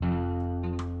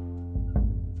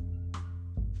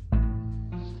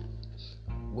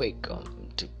Welcome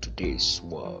to today's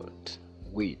world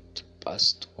with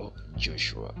Pastor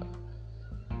Joshua.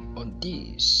 On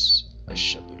this, I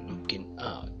shall be looking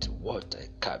at what I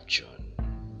captioned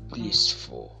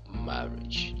Blissful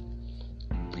Marriage.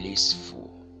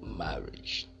 Blissful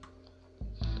Marriage.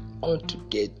 I want to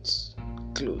get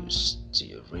close to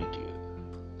your radio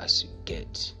as you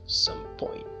get some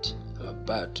point I'm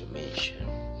about to mention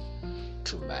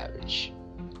to marriage.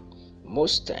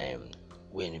 Most time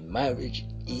when a marriage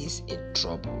is in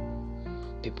trouble,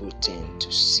 people tend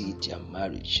to see their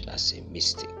marriage as a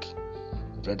mistake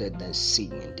rather than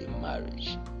seeing the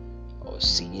marriage or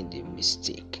seeing the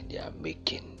mistake they are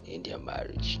making in their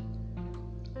marriage.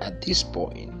 At this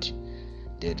point,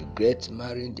 they regret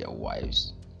marrying their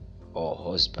wives or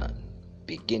husband,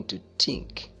 begin to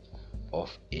think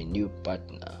of a new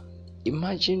partner.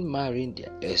 Imagine marrying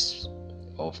their ex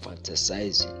or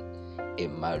fantasizing a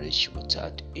marriage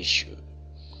without issue.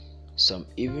 Some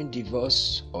even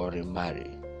divorce or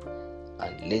remarry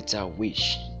and later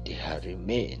wish they had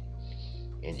remained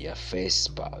in their first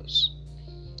spouse,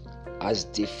 as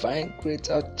they find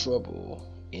greater trouble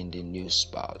in the new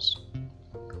spouse.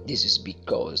 This is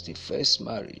because the first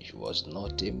marriage was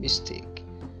not a mistake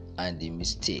and the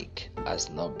mistake has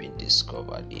not been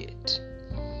discovered yet.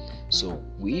 So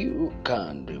you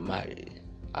can remarry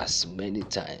as many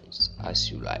times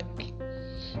as you like.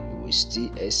 You will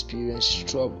still experience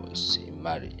troubles in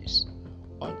marriages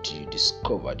until you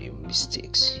discover the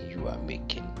mistakes you are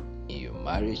making in your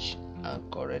marriage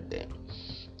and correct them.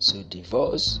 So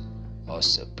divorce or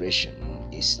separation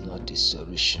is not a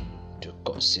solution to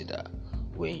consider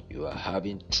when you are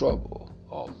having trouble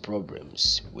or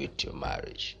problems with your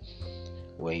marriage.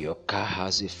 When your car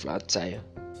has a flat tire,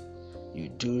 you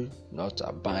do not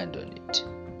abandon it,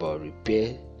 but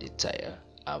repair the tire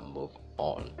and move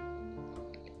on.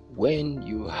 When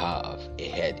you have a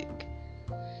headache,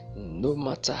 no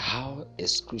matter how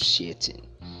excruciating,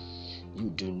 you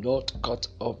do not cut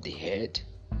off the head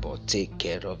but take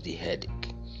care of the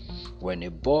headache. When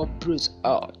a bulb breaks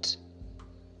out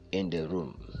in the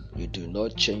room, you do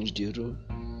not change the room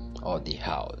or the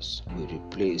house. We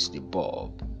replace the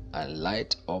bulb and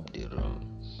light up the room.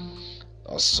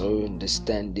 Also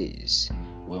understand this: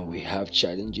 when we have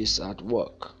challenges at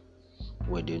work,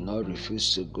 we do not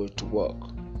refuse to go to work.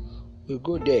 We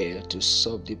go there to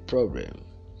solve the problem.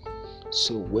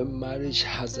 So when marriage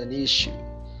has an issue,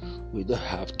 we don't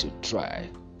have to try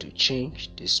to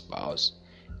change the spouse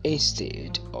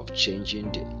instead of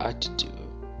changing the attitude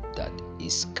that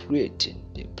is creating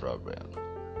the problem.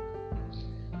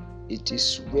 It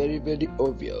is very, very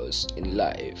obvious in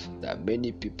life that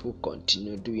many people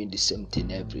continue doing the same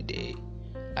thing every day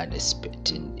and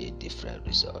expecting a different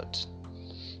result.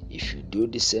 If you do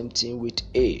the same thing with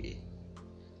A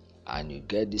and you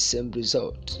get the same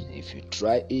result, if you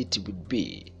try it with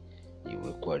B, you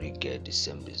will quite get the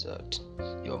same result.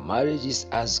 Your marriage is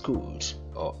as good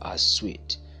or as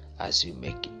sweet as you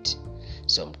make it.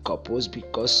 Some couples,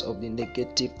 because of the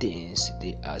negative things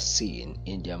they are seeing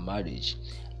in their marriage,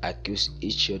 accuse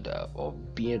each other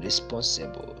of being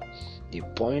responsible. They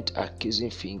point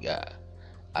accusing finger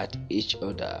at each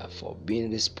other for being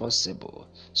responsible.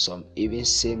 Some even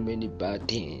say many bad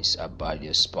things about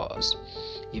your spouse,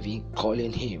 even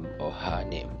calling him or her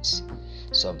names.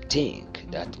 Some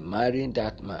think that marrying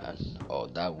that man or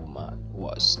that woman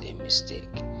was a mistake.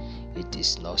 It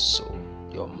is not so.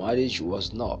 Your marriage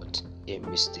was not a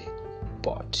mistake,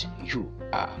 but you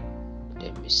are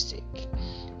the mistake.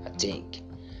 I think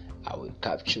I will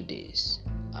capture this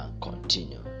and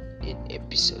continue in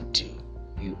episode 2.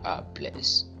 You are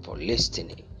blessed for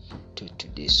listening to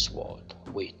today's word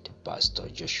with Pastor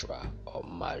Joshua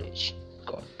on marriage.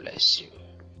 God bless you.